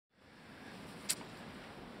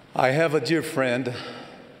I have a dear friend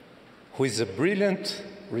who is a brilliant,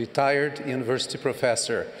 retired university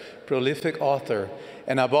professor, prolific author,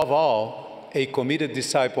 and above all, a committed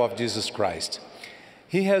disciple of Jesus Christ.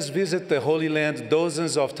 He has visited the Holy Land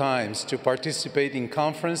dozens of times to participate in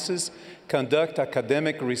conferences, conduct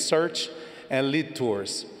academic research, and lead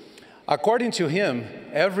tours. According to him,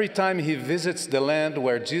 every time he visits the land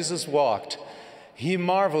where Jesus walked, he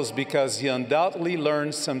marvels because he undoubtedly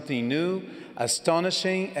learns something new,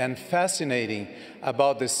 astonishing, and fascinating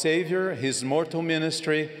about the Savior, his mortal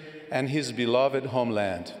ministry, and his beloved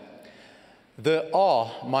homeland. The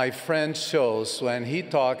awe my friend shows when he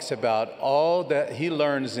talks about all that he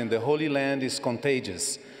learns in the Holy Land is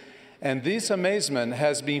contagious, and this amazement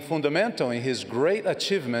has been fundamental in his great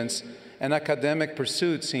achievements and academic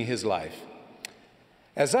pursuits in his life.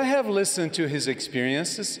 As I have listened to his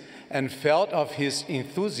experiences and felt of his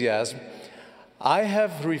enthusiasm, I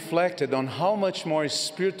have reflected on how much more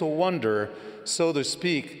spiritual wonder, so to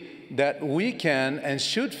speak, that we can and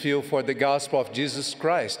should feel for the gospel of Jesus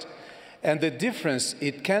Christ, and the difference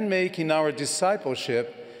it can make in our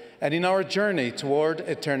discipleship and in our journey toward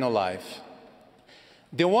eternal life.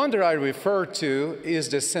 The wonder I refer to is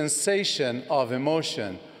the sensation of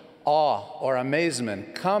emotion, awe, or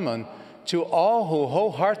amazement common to all who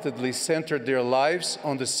wholeheartedly center their lives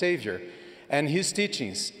on the Savior and His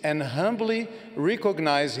teachings and humbly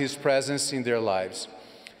recognize His presence in their lives.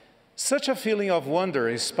 Such a feeling of wonder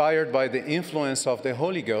inspired by the influence of the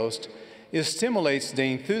Holy Ghost stimulates the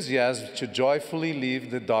enthusiasm to joyfully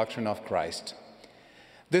live the doctrine of Christ.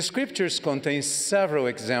 The Scriptures contain several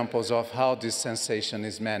examples of how this sensation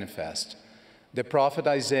is manifest. The prophet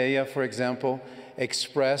Isaiah, for example,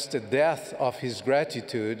 expressed the depth of his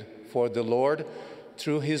gratitude for the Lord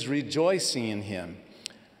through his rejoicing in Him.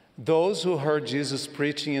 Those who heard Jesus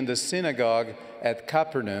preaching in the synagogue at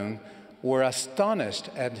Capernaum were astonished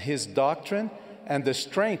at his doctrine and the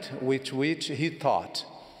strength with which he taught.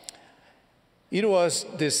 It was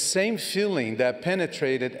this same feeling that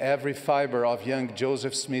penetrated every fiber of young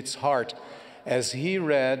Joseph Smith's heart as he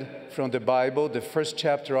read from the Bible the first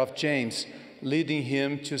chapter of James, leading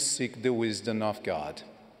him to seek the wisdom of God.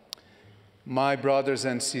 My brothers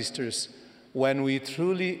and sisters, when we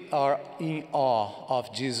truly are in awe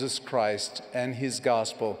of Jesus Christ and His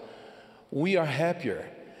gospel, we are happier.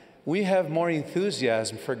 We have more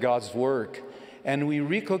enthusiasm for God's work, and we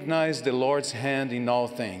recognize the Lord's hand in all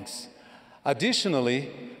things.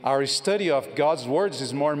 Additionally, our study of God's words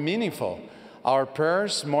is more meaningful, our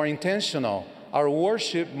prayers more intentional, our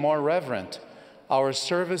worship more reverent, our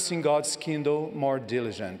service in God's kingdom more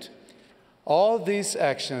diligent. All these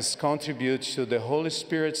actions contribute to the Holy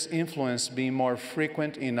Spirit's influence being more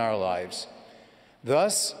frequent in our lives.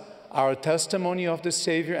 Thus, our testimony of the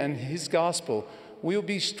Savior and His gospel will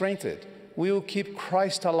be strengthened. We will keep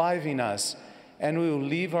Christ alive in us, and we will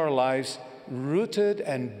live our lives rooted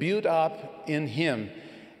and built up in Him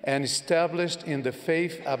and established in the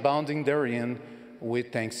faith abounding therein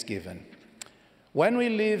with thanksgiving. When we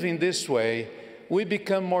live in this way, we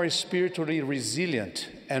become more spiritually resilient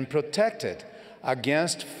and protected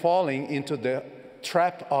against falling into the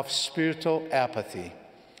trap of spiritual apathy.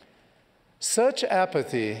 Such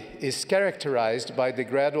apathy is characterized by the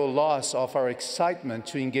gradual loss of our excitement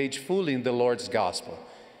to engage fully in the Lord's gospel.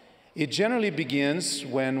 It generally begins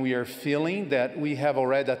when we are feeling that we have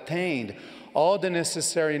already attained all the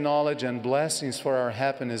necessary knowledge and blessings for our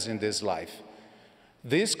happiness in this life.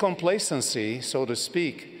 This complacency, so to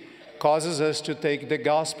speak, causes us to take the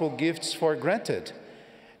gospel gifts for granted,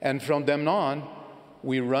 and from then on,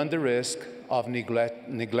 we run the risk of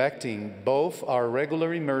neglecting both our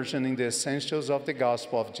regular immersion in the essentials of the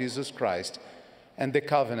gospel of Jesus Christ and the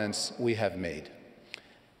covenants we have made.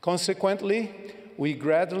 Consequently, we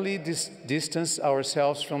gradually distance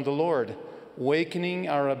ourselves from the Lord, weakening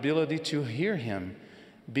our ability to hear Him,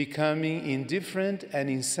 becoming indifferent and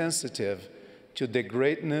insensitive to the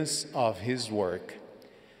greatness of His work.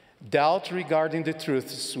 Doubt regarding the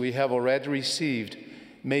truths we have already received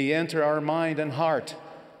may enter our mind and heart,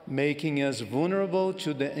 making us vulnerable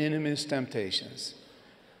to the enemy's temptations.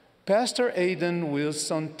 Pastor Aidan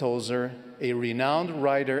Wilson Tozer, a renowned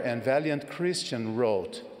writer and valiant Christian,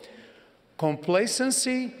 wrote,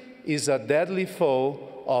 "Complacency is a deadly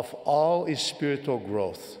foe of all spiritual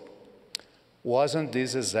growth." Wasn't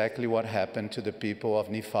this exactly what happened to the people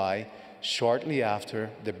of Nephi shortly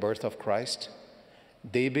after the birth of Christ?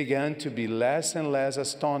 They began to be less and less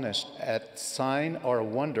astonished at sign or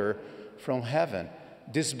wonder from heaven,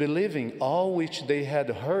 disbelieving all which they had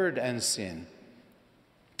heard and seen.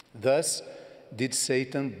 Thus did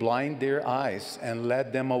Satan blind their eyes and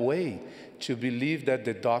led them away to believe that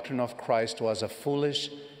the doctrine of Christ was a foolish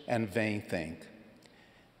and vain thing.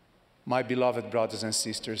 My beloved brothers and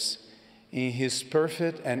sisters, in his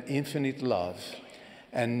perfect and infinite love,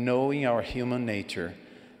 and knowing our human nature,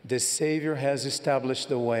 the Savior has established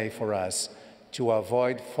the way for us to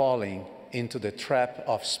avoid falling into the trap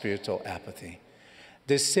of spiritual apathy.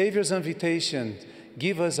 The Savior's invitation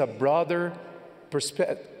gives us a broader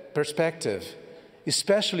perspective,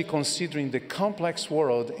 especially considering the complex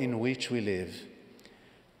world in which we live.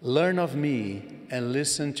 Learn of me and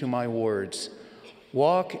listen to my words.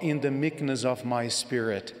 Walk in the meekness of my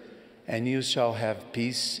spirit, and you shall have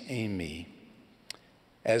peace in me.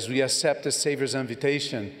 As we accept the Savior's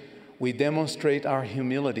invitation, we demonstrate our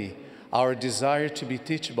humility, our desire to be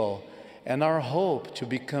teachable, and our hope to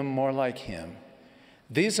become more like him.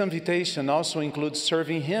 This invitation also includes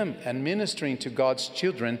serving him and ministering to God's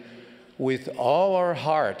children with all our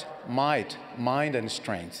heart, might, mind, and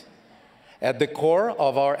strength. At the core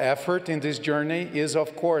of our effort in this journey is,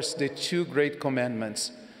 of course, the two great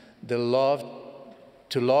commandments, to love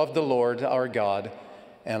the Lord our God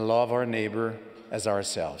and love our neighbor as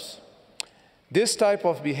ourselves. This type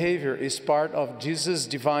of behavior is part of Jesus'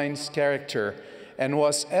 divine character and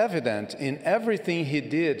was evident in everything he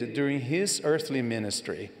did during his earthly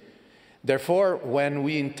ministry. Therefore, when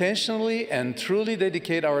we intentionally and truly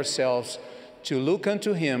dedicate ourselves to look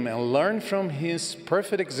unto him and learn from his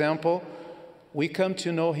perfect example, we come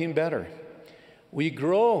to know him better. We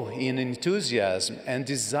grow in enthusiasm and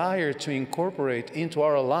desire to incorporate into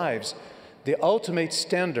our lives the ultimate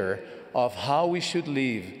standard of how we should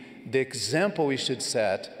live, the example we should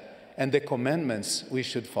set, and the commandments we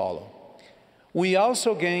should follow. We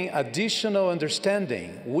also gain additional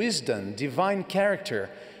understanding, wisdom, divine character,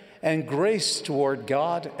 and grace toward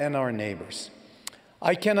God and our neighbors.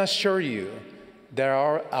 I can assure you that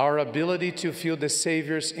our ability to feel the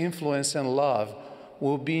Savior's influence and love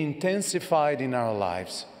will be intensified in our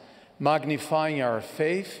lives, magnifying our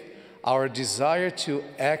faith, our desire to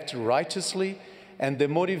act righteously, and the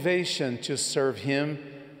motivation to serve him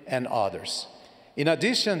and others. In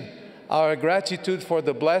addition, our gratitude for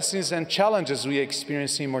the blessings and challenges we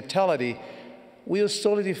experience in mortality will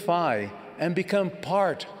solidify and become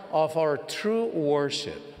part of our true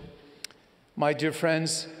worship. My dear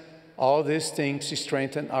friends, all these things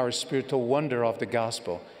strengthen our spiritual wonder of the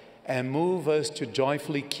gospel and move us to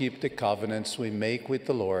joyfully keep the covenants we make with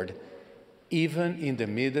the Lord, even in the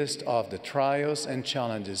midst of the trials and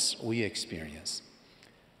challenges we experience.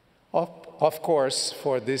 Of course,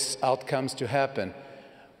 for these outcomes to happen,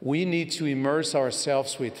 we need to immerse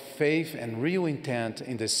ourselves with faith and real intent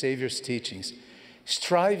in the Savior's teachings,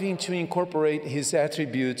 striving to incorporate his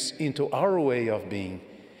attributes into our way of being.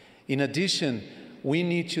 In addition, we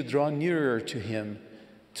need to draw nearer to him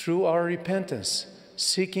through our repentance,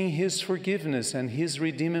 seeking his forgiveness and his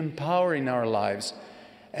redeeming power in our lives,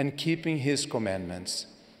 and keeping his commandments.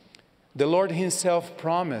 The Lord himself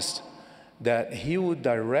promised that he would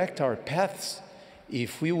direct our paths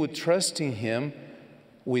if we would trust in him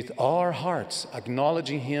with all our hearts,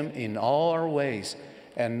 acknowledging him in all our ways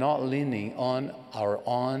and not leaning on our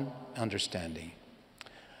own understanding.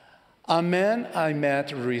 A man I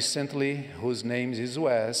met recently, whose name is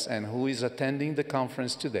Wes and who is attending the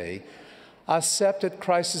conference today, accepted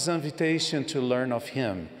Christ's invitation to learn of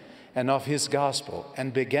him and of his gospel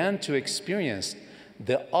and began to experience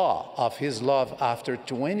the awe of his love after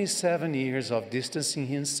 27 years of distancing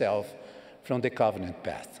himself from the covenant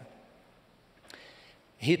path.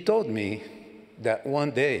 He told me that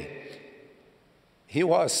one day he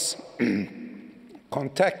was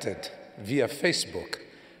contacted via Facebook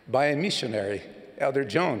by a missionary, Elder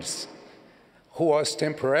Jones, who was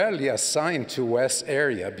temporarily assigned to West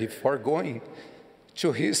area before going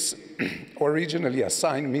to his originally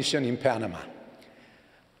assigned mission in Panama.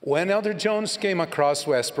 When Elder Jones came across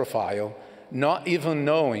West's profile, not even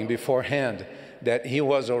knowing beforehand that he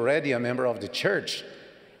was already a member of the church,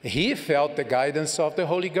 he felt the guidance of the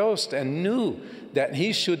Holy Ghost and knew that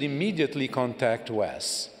he should immediately contact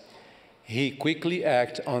Wes. He quickly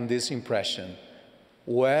acted on this impression.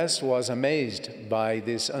 Wes was amazed by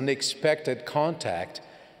this unexpected contact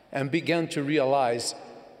and began to realize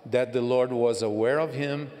that the Lord was aware of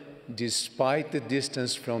him despite the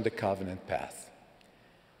distance from the covenant path.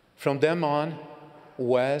 From then on,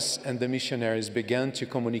 Wes and the missionaries began to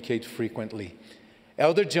communicate frequently.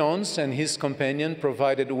 Elder Jones and his companion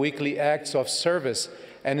provided weekly acts of service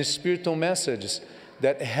and spiritual messages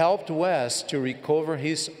that helped Wes to recover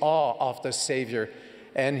his awe of the Savior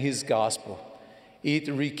and his gospel. It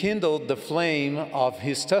rekindled the flame of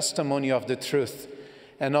his testimony of the truth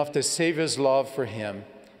and of the Savior's love for him.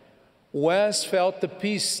 Wes felt the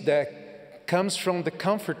peace that comes from the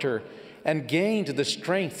Comforter and gained the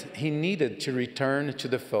strength he needed to return to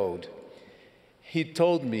the fold. He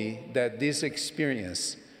told me that this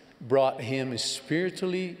experience brought him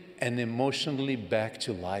spiritually and emotionally back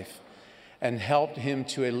to life and helped him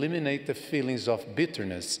to eliminate the feelings of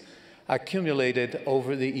bitterness accumulated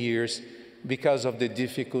over the years because of the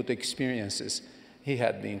difficult experiences he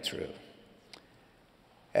had been through.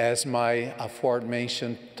 As my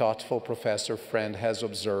aforementioned thoughtful professor friend has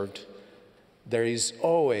observed, there is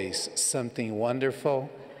always something wonderful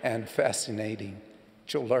and fascinating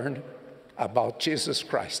to learn about Jesus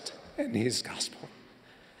Christ and his gospel.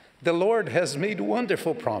 The Lord has made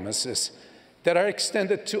wonderful promises that are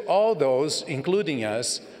extended to all those, including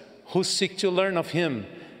us, who seek to learn of him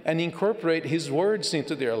and incorporate his words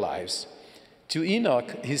into their lives. To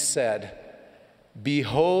Enoch, he said,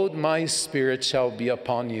 "Behold, my spirit shall be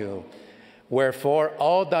upon you, wherefore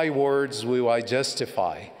all thy words will I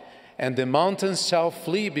justify, and the mountains shall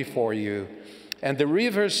flee before you, and the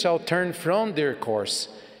rivers shall turn from their course,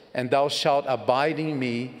 and thou shalt abide in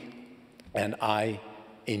me, and I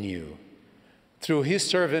in you." Through his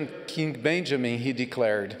servant King Benjamin, he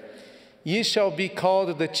declared, "Ye shall be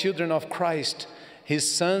called the children of Christ, his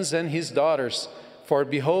sons and his daughters, for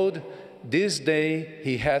behold, this day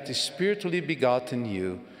he hath spiritually begotten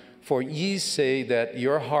you, for ye say that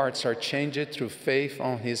your hearts are changed through faith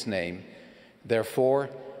on his name. Therefore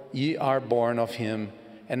ye are born of him,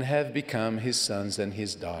 and have become his sons and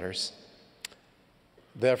his daughters."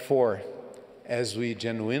 Therefore, as we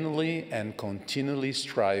genuinely and continually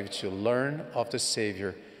strive to learn of the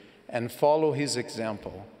Savior and follow his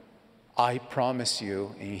example, I promise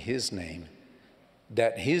you in his name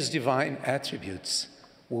that his divine attributes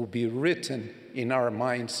will be written in our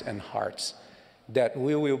minds and hearts, that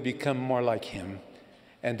we will become more like him,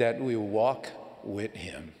 and that we will walk with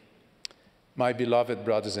him. My beloved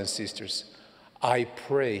brothers and sisters, I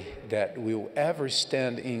pray that we will ever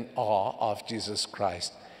stand in awe of Jesus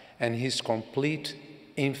Christ and his complete,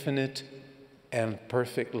 infinite, and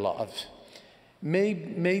perfect love. May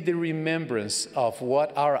the remembrance of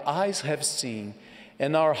what our eyes have seen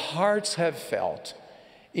and our hearts have felt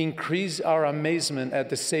increase our amazement at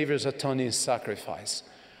the Savior's atoning sacrifice,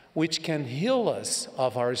 which can heal us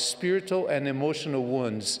of our spiritual and emotional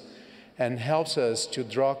wounds and helps us to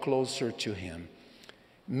draw closer to him.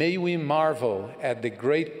 May we marvel at the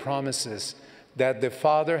great promises that the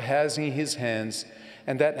Father has in his hands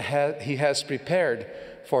and that he has prepared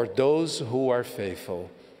for those who are faithful.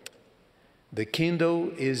 The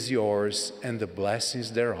kingdom is yours, and the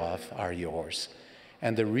blessings thereof are yours,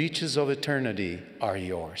 and the riches of eternity are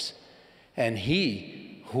yours. And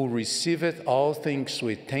he who receiveth all things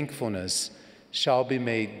with thankfulness shall be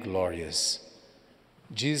made glorious.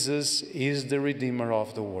 Jesus is the Redeemer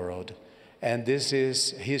of the world, and this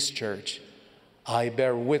is his church. I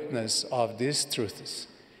bear witness of these truths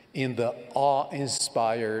in the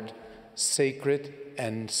awe-inspired, sacred,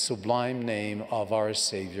 and sublime name of our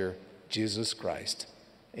Savior, Jesus Christ.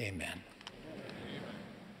 Amen.